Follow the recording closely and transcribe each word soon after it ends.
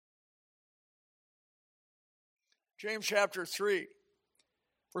James chapter 3,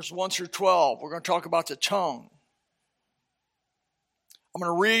 verses 1 through 12. We're going to talk about the tongue. I'm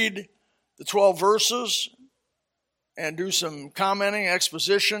going to read the 12 verses and do some commenting,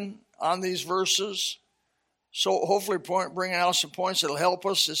 exposition on these verses. So hopefully bringing out some points that will help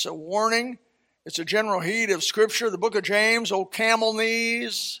us. It's a warning. It's a general heed of Scripture. The book of James, old camel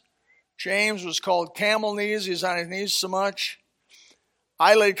knees. James was called camel knees. He's on his knees so much.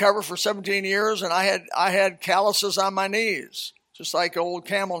 I laid cover for 17 years, and I had calluses on my knees, just like old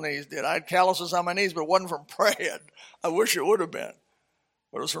camel knees did. I had calluses on my knees, but it wasn't from praying. I wish it would have been,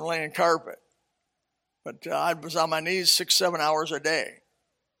 but it was from laying carpet. But I was on my knees 6-7 hours a day,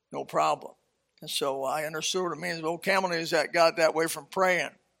 no problem. And so I understood what it means. Old camel knees that got that way from praying.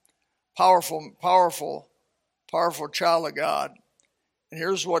 Powerful, powerful, powerful child of God. And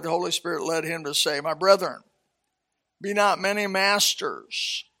here's what the Holy Spirit led him to say. My brethren, be not many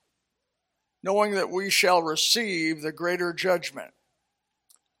masters, knowing that we shall receive the greater judgment.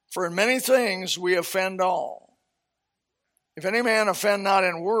 For in many things we offend all. If any man offend not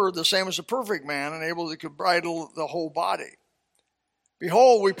in word, the same as a perfect man, and able to bridle the whole body.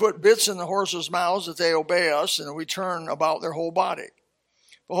 Behold, we put bits in the horses' mouths that they obey us, and we turn about their whole body.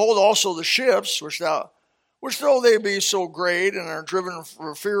 Behold also the ships, which though they be so great and are driven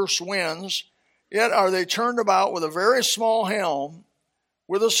for fierce winds, yet are they turned about with a very small helm,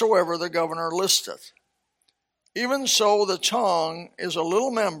 whithersoever the governor listeth. Even so the tongue is a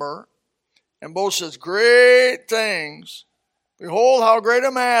little member, and boasteth great things. Behold, how great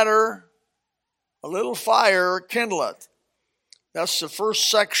a matter a little fire kindleth. That's the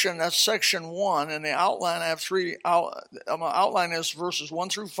first section. That's section 1. In the outline, I have my outline is verses 1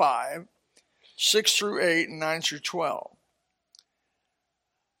 through 5, 6 through 8, and 9 through 12.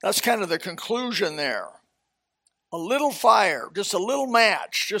 That's kind of the conclusion there. A little fire, just a little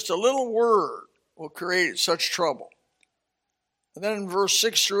match, just a little word will create such trouble. And then in verse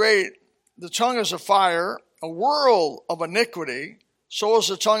 6 through 8, the tongue is a fire, a world of iniquity. So is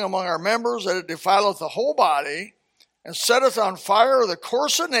the tongue among our members, that it defileth the whole body, and setteth on fire the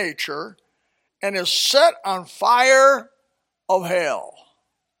course of nature, and is set on fire of hell.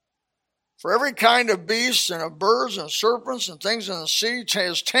 For every kind of beasts and of birds and serpents and things in the sea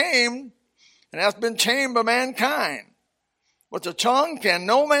is tamed, and hath been tamed by mankind. But the tongue can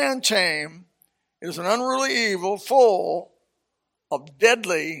no man tame. It is an unruly evil, full of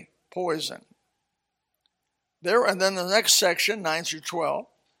deadly poison. There, and then the next section, 9 through 12.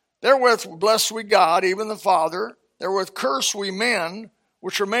 Therewith bless we God, even the Father. Therewith curse we men,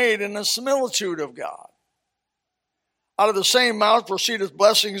 which are made in the similitude of God. Out of the same mouth proceedeth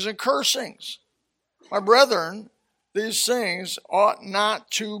blessings and cursings. My brethren, these things ought not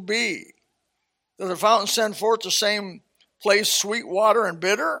to be. Does the fountain send forth the same place sweet water and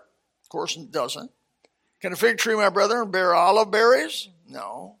bitter? Of course it doesn't. Can a fig tree, my brethren, bear olive berries?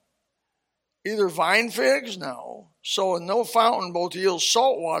 No. Either vine figs? No. So in no fountain both yields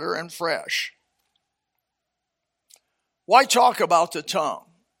salt water and fresh. Why talk about the tongue?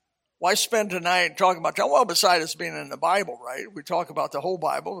 Why spend tonight talking about tongue? Well, besides it's being in the Bible, right? We talk about the whole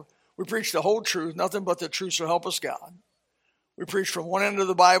Bible. We preach the whole truth, nothing but the truth, so help us God. We preach from one end of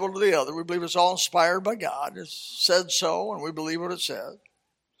the Bible to the other. We believe it's all inspired by God. It's said so, and we believe what it says.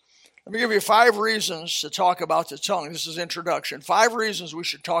 Let me give you 5 reasons to talk about the tongue. This is introduction. 5 reasons we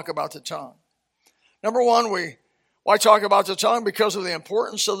should talk about the tongue. Number 1, why talk about the tongue? Because of the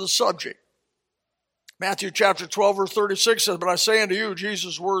importance of the subject. Matthew chapter 12, verse 36 says, But I say unto you,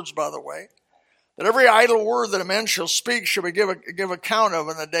 Jesus' words, by the way, that every idle word that a man shall speak shall be give account of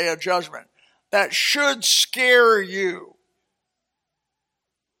in the day of judgment. That should scare you.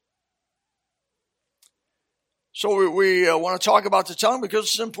 So we want to talk about the tongue because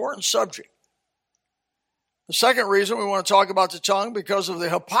it's an important subject. The second reason we want to talk about the tongue because of the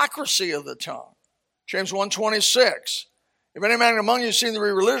hypocrisy of the tongue. James 1:26. If any man among you seem to be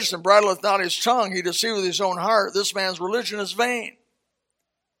religious and bridleth not his tongue, he deceiveth his own heart. This man's religion is vain.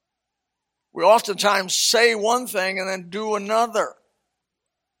 We oftentimes say one thing and then do another.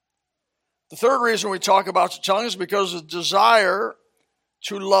 The third reason we talk about the tongue is because of the desire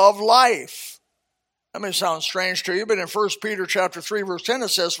to love life. That may sound strange to you, but in 1 Peter chapter 3, verse 10, it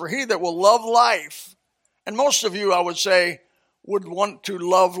says, For he that will love life, and most of you, I would say, would want to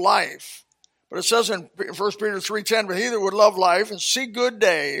love life. But it says in 1 Peter 3:10, But he that would love life and see good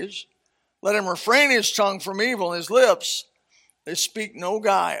days, let him refrain his tongue from evil, and his lips, they speak no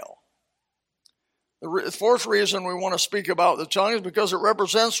guile. The fourth reason we want to speak about the tongue is because it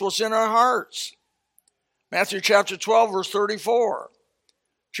represents what's in our hearts. Matthew chapter 12, verse 34.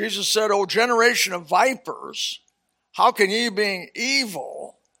 Jesus said, O generation of vipers, how can ye, being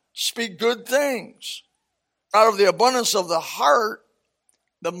evil, speak good things? Out of the abundance of the heart,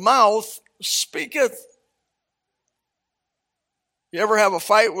 the mouth speaketh. You ever have a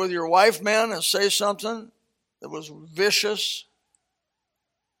fight with your wife, man, and say something that was vicious?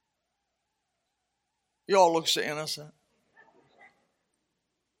 You all look so innocent.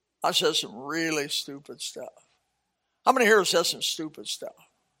 I said some really stupid stuff. How many here have said some stupid stuff?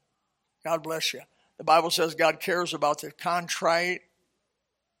 God bless you. The Bible says God cares about the contrite,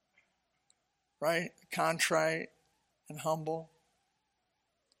 right? Contrite and humble.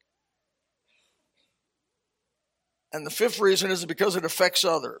 And the fifth reason is because it affects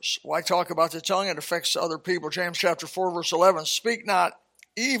others. Why talk about the tongue? It affects other people. James chapter 4, verse 11, speak not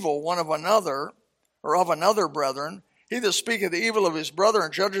evil one of another, or of another, brethren. He that speaketh the evil of his brother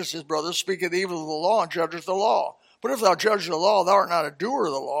and judges his brother speaketh the evil of the law and judgeth the law. But if thou judge the law, thou art not a doer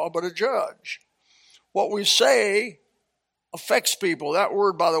of the law, but a judge. What we say affects people. That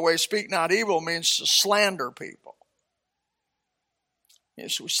word, by the way, speak not evil, means to slander people.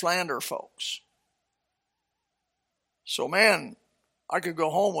 Yes, we slander folks. So, man, I could go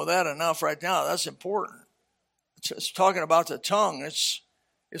home with that enough right now. That's important. It's talking about the tongue. It's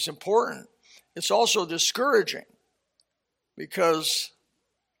important. It's also discouraging because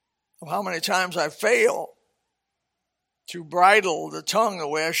of how many times I fail to bridle the tongue the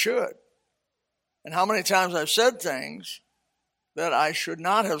way I should. And how many times I've said things that I should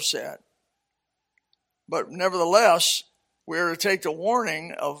not have said. But nevertheless, we are to take the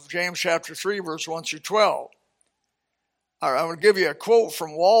warning of James chapter 3, verse 1 through 12. I'm going to give you a quote from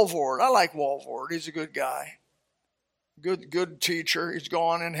Walvoord. I like Walvoord. He's a good guy. Good teacher. He's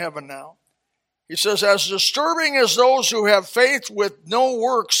gone in heaven now. He says, as disturbing as those who have faith with no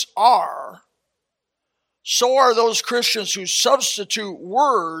works are, so are those Christians who substitute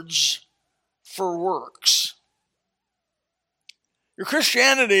words for works. Your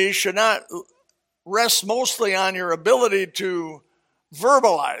Christianity should not rest mostly on your ability to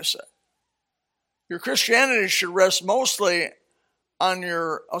verbalize it. Your Christianity should rest mostly on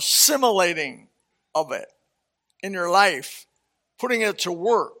your assimilating of it in your life, putting it to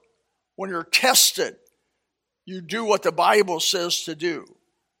work. When you're tested, you do what the Bible says to do.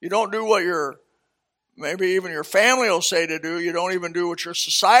 You don't do what maybe even your family will say to do. You don't even do what your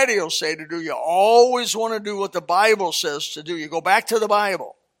society will say to do. You always want to do what the Bible says to do. You go back to the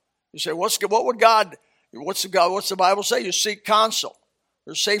Bible. You say, what's the Bible say? You seek counsel.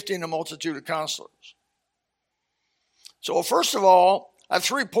 There's safety in the multitude of counselors. So first of all, I have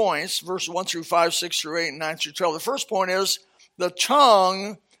 3 points, verses 1 through 5, 6 through 8, and 9 through 12. The first point is the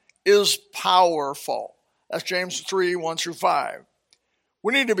tongue is powerful. That's James 3, 1 through 5.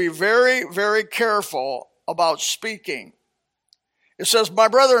 We need to be very, very careful about speaking. It says, my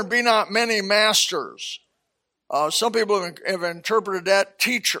brethren, be not many masters. Some people have interpreted that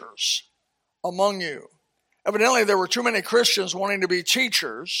teachers among you. Evidently, there were too many Christians wanting to be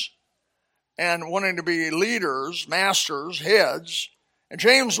teachers and wanting to be leaders, masters, heads. And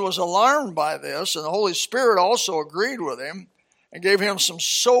James was alarmed by this, and the Holy Spirit also agreed with him and gave him some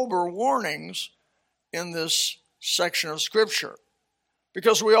sober warnings in this section of Scripture.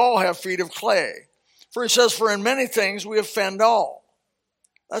 Because we all have feet of clay. For he says, for in many things we offend all.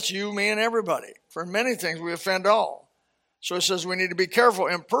 That's you, me, and everybody. For in many things we offend all. So he says we need to be careful.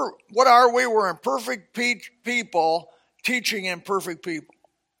 What are we? We're imperfect people teaching imperfect people.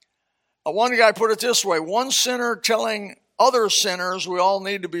 One guy put it this way, one sinner telling other sinners we all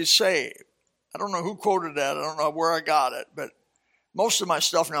need to be saved. I don't know who quoted that. I don't know where I got it, but most of my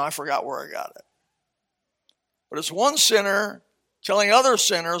stuff now I forgot where I got it. But it's one sinner telling other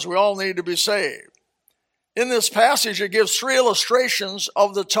sinners we all need to be saved. In this passage, it gives 3 illustrations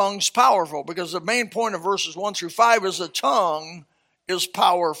of the tongue's powerful, because the main point of verses 1 through 5 is the tongue is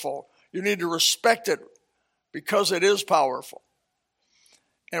powerful. You need to respect it because it is powerful.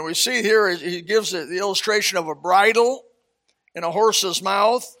 And we see here, he gives the illustration of a bridle in a horse's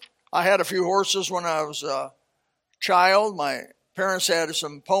mouth. I had a few horses when I was a child. My parents had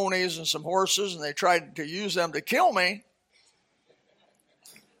some ponies and some horses, and they tried to use them to kill me.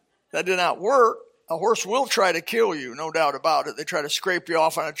 That did not work. A horse will try to kill you, no doubt about it. They try to scrape you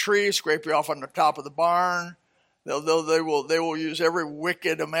off on a tree, scrape you off on the top of the barn. They will use every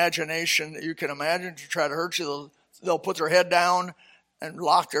wicked imagination that you can imagine to try to hurt you. They'll put their head down and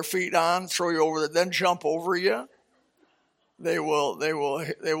lock their feet on, throw you over, then jump over you. They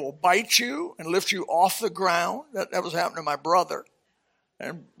will bite you and lift you off the ground. That was happening to my brother.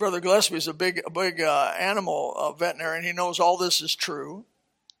 And Brother Gillespie's a big animal veterinarian. He knows all this is true.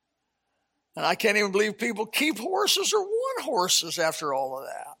 And I can't even believe people keep horses or want horses after all of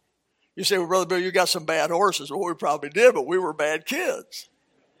that. You say, well, Brother Bill, you got some bad horses. Well, we probably did, but we were bad kids.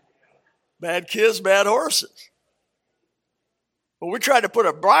 Bad kids, bad horses. But we tried to put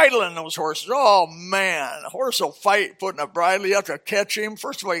a bridle in those horses. Oh, man, a horse will fight putting a bridle. You have to catch him.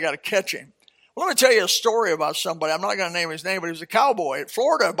 First of all, you got to catch him. Well, let me tell you a story about somebody. I'm not going to name his name, but he was a cowboy.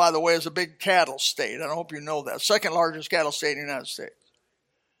 Florida, by the way, is a big cattle state. I hope you know that. Second largest cattle state in the United States.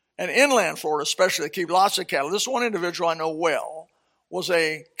 And inland Florida especially, they keep lots of cattle. This one individual I know well was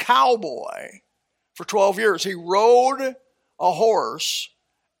a cowboy for 12 years. He rode a horse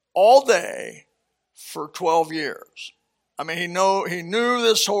all day for 12 years. I mean, he knew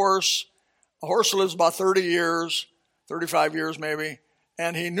this horse. A horse lives about 30 years, 35 years maybe.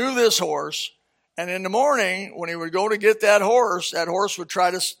 And he knew this horse. And in the morning, when he would go to get that horse would try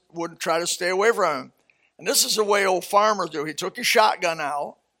to stay away from him. And this is the way old farmers do. He took his shotgun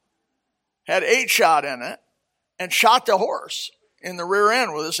out, had 8-shot in it, and shot the horse in the rear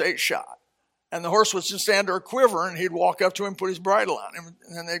end with this 8-shot. And the horse would just stand there quivering, and he'd walk up to him, put his bridle on him,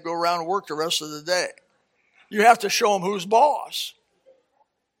 and then they'd go around and work the rest of the day. You have to show him who's boss.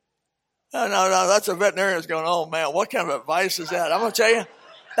 No, that's a veterinarian that's going, oh, man, what kind of advice is that? I'm going to tell you,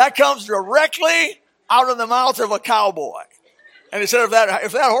 that comes directly out of the mouth of a cowboy. And he said, if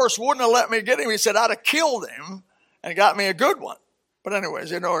that horse wouldn't have let me get him, he said, I'd have killed him and got me a good one. But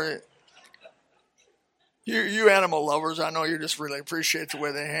anyways, you animal lovers, I know you just really appreciate the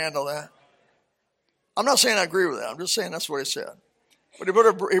way they handle that. I'm not saying I agree with that. I'm just saying that's what he said. But he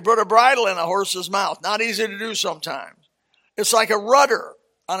put a bridle in a horse's mouth. Not easy to do sometimes. It's like a rudder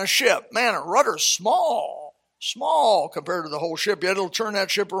on a ship. Man, a rudder's small compared to the whole ship, yet it'll turn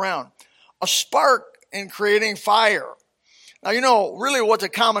that ship around. A spark in creating fire. Now, really what the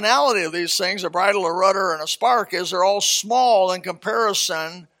commonality of these things, a bridle, a rudder, and a spark is, they're all small in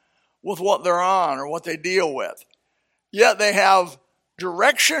comparison with what they're on or what they deal with. Yet they have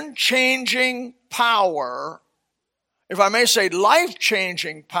direction-changing power, if I may say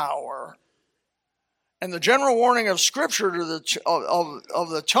life-changing power. And the general warning of Scripture of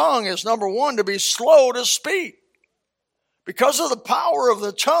the tongue is, number one, to be slow to speak. Because of the power of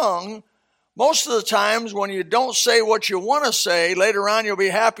the tongue, most of the times when you don't say what you want to say, later on you'll be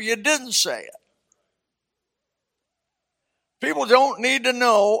happy you didn't say it. People don't need to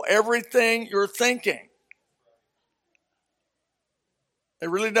know everything you're thinking. They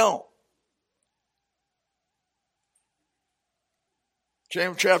really don't.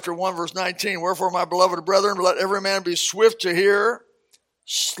 James chapter 1, verse 19, wherefore, my beloved brethren, let every man be swift to hear,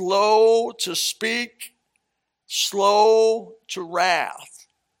 slow to speak, slow to wrath.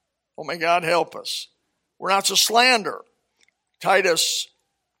 Oh, may God help us. We're not to slander. Titus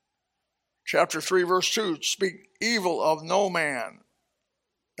chapter 3, verse 2, speak evil of no man.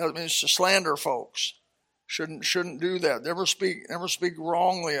 That means to slander folks. Shouldn't do that. Never speak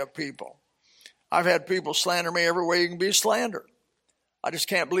wrongly of people. I've had people slander me every way you can be slandered. I just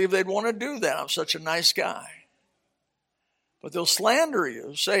can't believe they'd want to do that. I'm such a nice guy. But they'll slander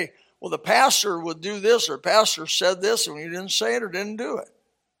you. Say, well, the pastor would do this, or the pastor said this, and you didn't say it or didn't do it.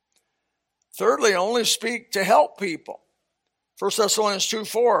 Thirdly, only speak to help people. 1 Thessalonians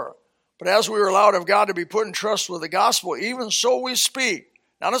 2:4. But as we are allowed of God to be put in trust with the gospel, even so we speak.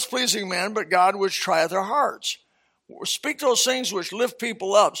 Not as pleasing men, but God which trieth our hearts. Speak those things which lift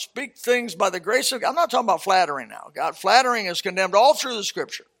people up. Speak things by the grace of God. I'm not talking about flattering now. Flattering is condemned all through the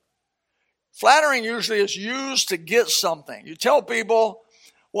Scripture. Flattering usually is used to get something. You tell people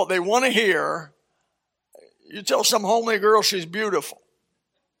what they want to hear. You tell some homely girl she's beautiful.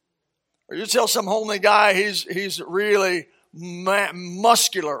 Or you tell some homely guy he's really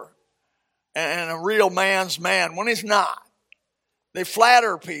muscular and a real man's man when he's not. They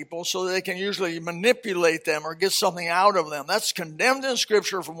flatter people so they can usually manipulate them or get something out of them. That's condemned in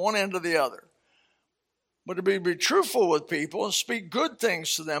Scripture from one end to the other. But to be truthful with people and speak good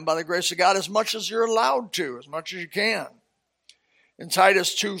things to them by the grace of God as much as you're allowed to, as much as you can. In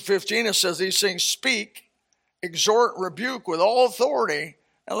Titus 2:15 it says, these things speak, exhort, rebuke with all authority,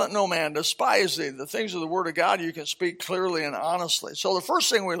 and let no man despise thee. The things of the Word of God you can speak clearly and honestly. So the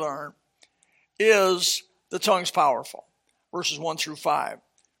first thing we learn is the tongue's powerful. Verses 1 through 5.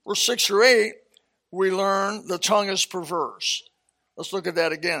 Verse 6 through 8, we learn the tongue is perverse. Let's look at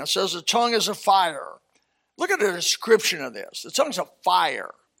that again. It says the tongue is a fire. Look at the description of this. The tongue's a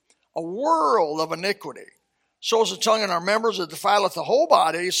fire, a world of iniquity. So is the tongue in our members, it defileth the whole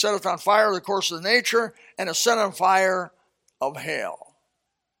body, setteth on fire the course of nature, and is set on fire of hell.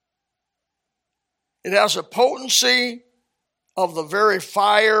 It has a potency of the very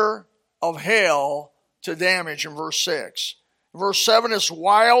fire of hell to damage in verse 6. Verse 7 is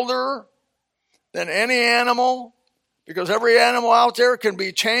wilder than any animal, because every animal out there can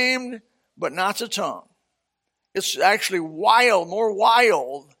be tamed, but not the tongue. It's actually wild, more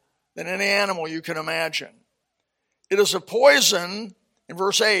wild than any animal you can imagine. It is a poison, in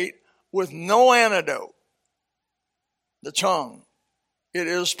verse 8, with no antidote. The tongue. It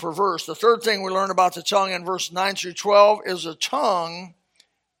is perverse. The third thing we learn about the tongue in verse 9 through 12 is the tongue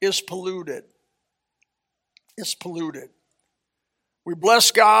is polluted. It's polluted. We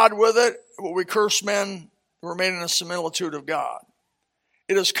bless God with it, but we curse men who are made in the similitude of God.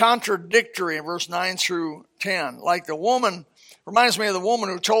 It is contradictory in verse 9 through 10. Like the woman, reminds me of the woman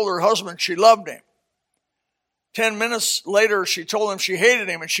who told her husband she loved him. 10 minutes later, she told him she hated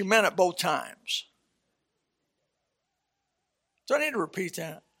him, and she meant it both times. Do I need to repeat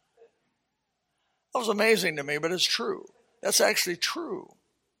that? That was amazing to me, but it's true. That's actually true.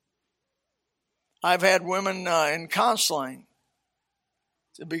 I've had women in counseling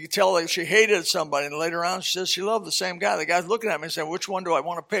tell that she hated somebody, and later on she says she loved the same guy. The guy's looking at me and saying, which one do I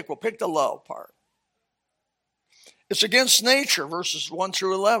want to pick? Well, pick the love part. It's against nature, verses 1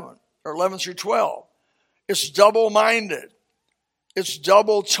 through 11, or 11 through 12. It's double-minded. It's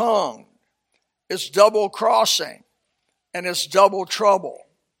double-tongued. It's double-crossing. And it's double trouble.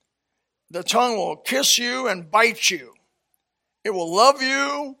 The tongue will kiss you and bite you. It will love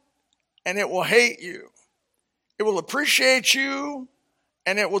you and it will hate you. It will appreciate you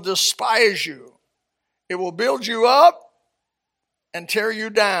and it will despise you. It will build you up and tear you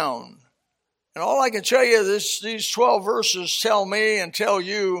down. And all I can tell you is these 12 verses tell me and tell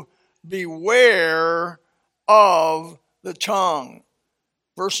you, beware of the tongue.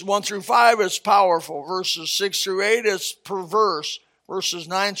 Verses 1 through 5 is powerful. Verses 6 through 8 is perverse. Verses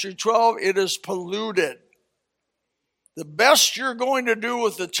 9 through 12, it is polluted. The best you're going to do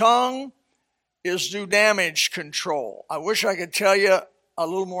with the tongue is do damage control. I wish I could tell you a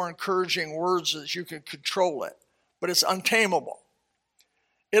little more encouraging words that you can control it, but it's untamable.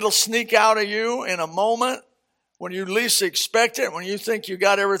 It'll sneak out of you in a moment when you least expect it, when you think you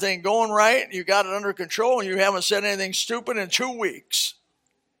got everything going right, you got it under control, and you haven't said anything stupid in 2 weeks.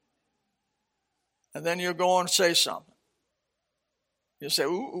 And then you'll go and say something. You'll say,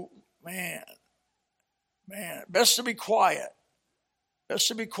 ooh, man, best to be quiet. Best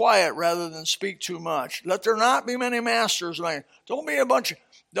to be quiet rather than speak too much. Let there not be many masters. Don't be a bunch of,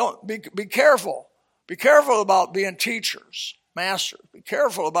 don't be careful. Be careful about being teachers, masters. Be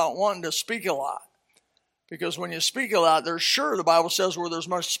careful about wanting to speak a lot. Because when you speak a lot, there's sure, the Bible says, where there's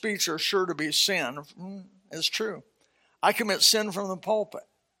much speech, there's sure to be sin. It's true. I commit sin from the pulpit.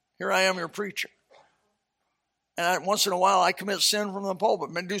 Here I am, your preacher. And once in a while, I commit sin from the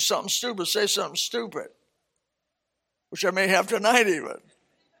pulpit. I may do something stupid, say something stupid, which I may have tonight even.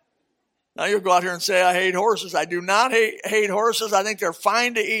 Now you'll go out here and say, I hate horses. I do not hate horses. I think they're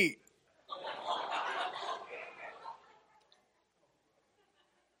fine to eat.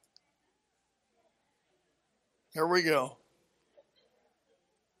 Here we go.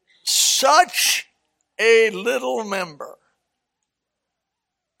 Such a little member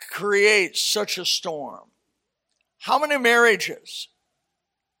creates such a storm. How many marriages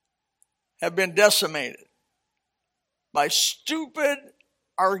have been decimated by stupid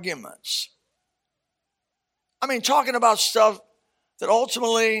arguments? I mean, talking about stuff that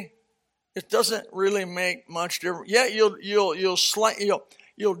ultimately it doesn't really make much difference. Yet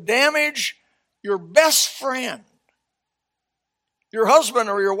you'll damage your best friend. Your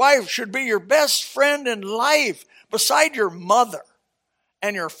husband or your wife should be your best friend in life beside your mother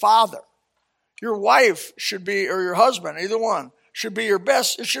and your father. Your wife should be, or your husband, either one, should be your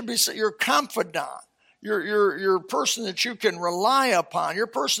best. It should be your confidant, your person that you can rely upon, your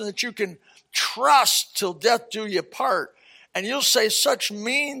person that you can trust till death do you part. And you'll say such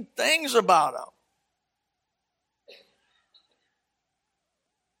mean things about them.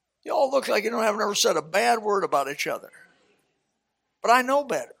 You all look like you don't have never said a bad word about each other. But I know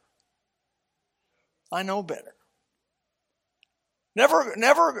better. I know better.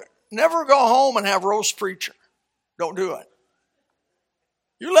 Never go home and have roast preacher. Don't do it.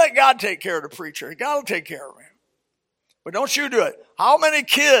 You let God take care of the preacher. God will take care of him. But don't you do it. How many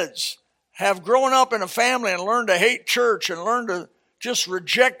kids have grown up in a family and learned to hate church and learned to just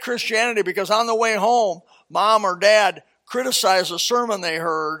reject Christianity because on the way home, mom or dad criticized a sermon they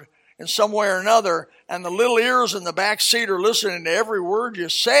heard in some way or another, and the little ears in the back seat are listening to every word you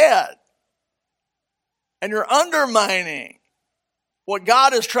said. And you're undermining what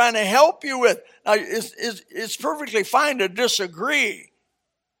God is trying to help you with. Now, it's perfectly fine to disagree,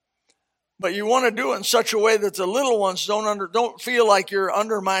 but you want to do it in such a way that the little ones don't feel like you're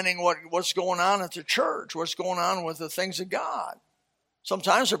undermining what's going on at the church, what's going on with the things of God.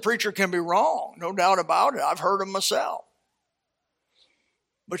 Sometimes a preacher can be wrong, no doubt about it. I've heard them myself.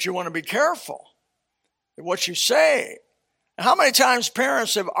 But you want to be careful what you say. And how many times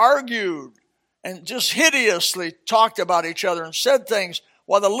parents have argued and just hideously talked about each other and said things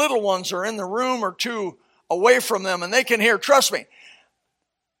while the little ones are in the room or two away from them, and they can hear, trust me,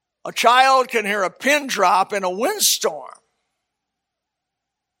 a child can hear a pin drop in a windstorm.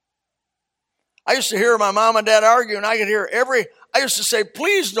 I used to hear my mom and dad argue, and I could hear I used to say,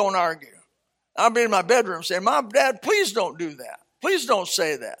 please don't argue. I'd be in my bedroom saying, Mom, Dad, please don't do that. Please don't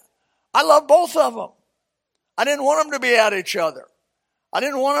say that. I love both of them. I didn't want them to be at each other. I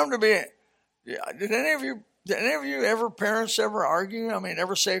didn't want them to be. Did any of you ever, parents, ever argue? I mean,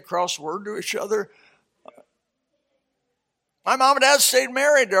 ever say a cross word to each other? My mom and dad stayed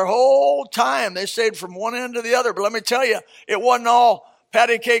married their whole time. They stayed from one end to the other. But let me tell you, it wasn't all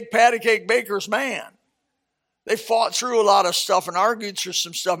patty cake, baker's man. They fought through a lot of stuff and argued through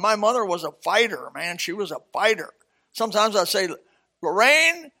some stuff. My mother was a fighter, man. She was a fighter. Sometimes I'd say,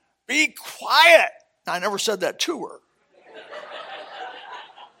 Lorraine, be quiet. I never said that to her.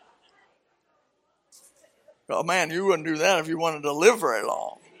 Well, man, you wouldn't do that if you wanted to live very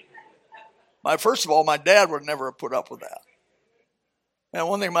long. First of all, my dad would never have put up with that. And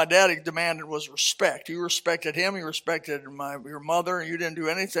one thing my daddy demanded was respect. You respected him, you respected your mother, and you didn't do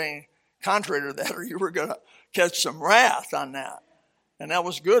anything contrary to that, or you were going to catch some wrath on that. And that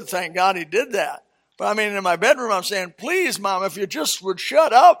was good. Thank God he did that. But I mean, in my bedroom, I'm saying, please, Mom, if you just would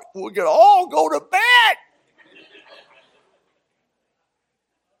shut up, we could all go to bed.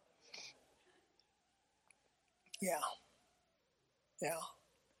 Yeah.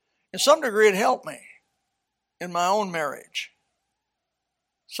 In some degree, it helped me in my own marriage.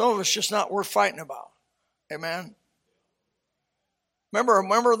 Some of it's just not worth fighting about. Amen.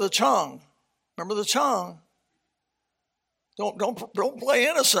 Remember the tongue. Remember the tongue. Don't play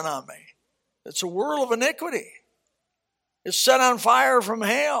innocent on me. It's a whirl of iniquity. It's set on fire from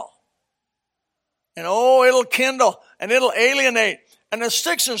hell. And it'll kindle and it'll alienate. And the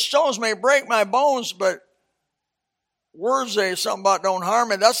sticks and stones may break my bones, but words say something about don't harm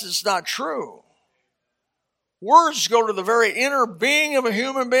me. That's just not true. Words go to the very inner being of a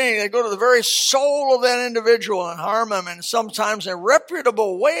human being. They go to the very soul of that individual and harm them, and sometimes in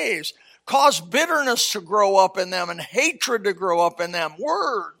reputable ways cause bitterness to grow up in them and hatred to grow up in them.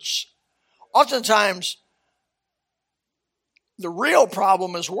 Words. Oftentimes, the real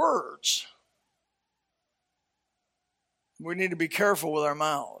problem is words. We need to be careful with our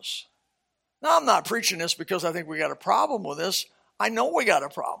mouths. Now, I'm not preaching this because I think we got a problem with this. I know we got a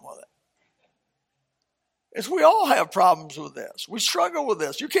problem with it. We all have problems with this. We struggle with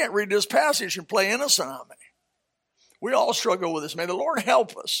this. You can't read this passage and play innocent on me. We all struggle with this. May the Lord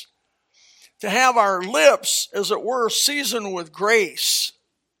help us to have our lips, as it were, seasoned with grace.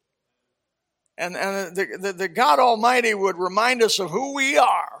 And the God Almighty would remind us of who we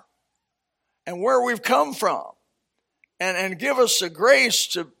are and where we've come from. And give us the grace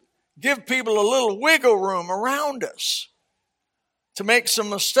to give people a little wiggle room around us to make some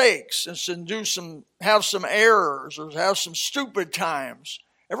mistakes and have some errors or have some stupid times.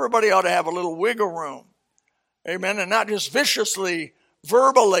 Everybody ought to have a little wiggle room. Amen. And not just viciously,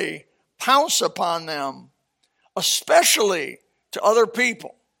 verbally pounce upon them, especially to other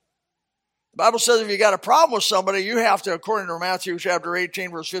people. The Bible says if you got a problem with somebody, you have to, according to Matthew chapter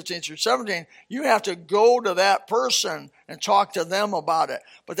 18, verse 15 through 17, you have to go to that person and talk to them about it.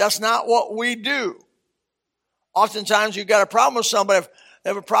 But that's not what we do. Oftentimes you got a problem with somebody. If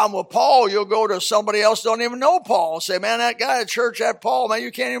they have a problem with Paul, you'll go to somebody else don't even know Paul and say, man, that guy at church, that Paul, man,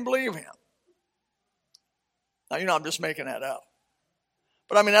 you can't even believe him. Now, I'm just making that up.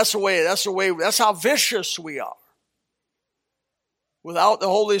 But I mean, that's how vicious we are. Without the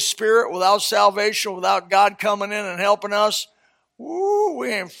Holy Spirit, without salvation, without God coming in and helping us,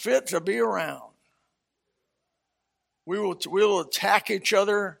 we ain't fit to be around. We'll attack each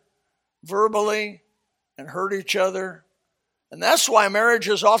other verbally and hurt each other. And that's why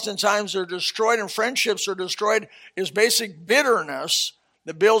marriages oftentimes are destroyed and friendships are destroyed, is basic bitterness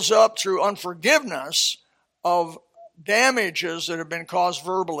that builds up through unforgiveness of damages that have been caused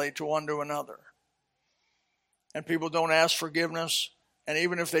verbally to one to another. And people don't ask forgiveness, and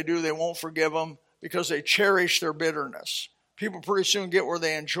even if they do, they won't forgive them because they cherish their bitterness. People pretty soon get where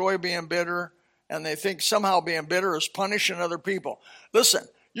they enjoy being bitter, and they think somehow being bitter is punishing other people. Listen,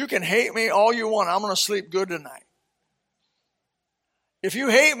 you can hate me all you want. I'm going to sleep good tonight. If you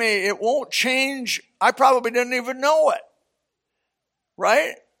hate me, it won't change. I probably didn't even know it.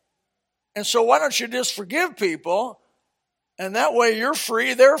 Right? And so why don't you just forgive people? And that way you're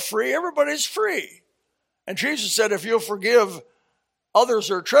free, they're free, everybody's free. And Jesus said, if you'll forgive others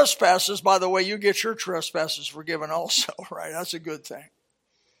their trespasses, by the way, you get your trespasses forgiven also, right? That's a good thing.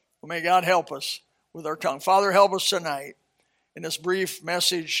 Well, may God help us with our tongue. Father, help us tonight in this brief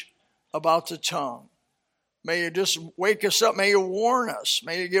message about the tongue. May you just wake us up. May you warn us.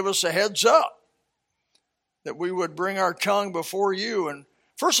 May you give us a heads up that we would bring our tongue before you. And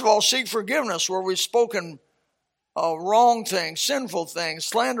first of all, seek forgiveness where we've spoken wrong things, sinful things,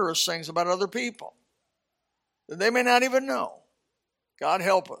 slanderous things about other people that they may not even know. God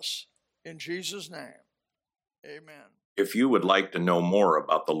help us. In Jesus' name, amen. If you would like to know more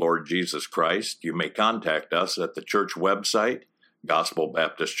about the Lord Jesus Christ, you may contact us at the church website,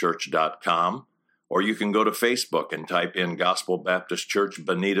 gospelbaptistchurch.com, or you can go to Facebook and type in Gospel Baptist Church,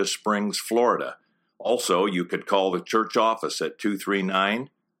 Bonita Springs, Florida. Also, you could call the church office at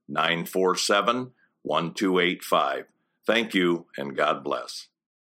 239-947-1285. Thank you, and God bless.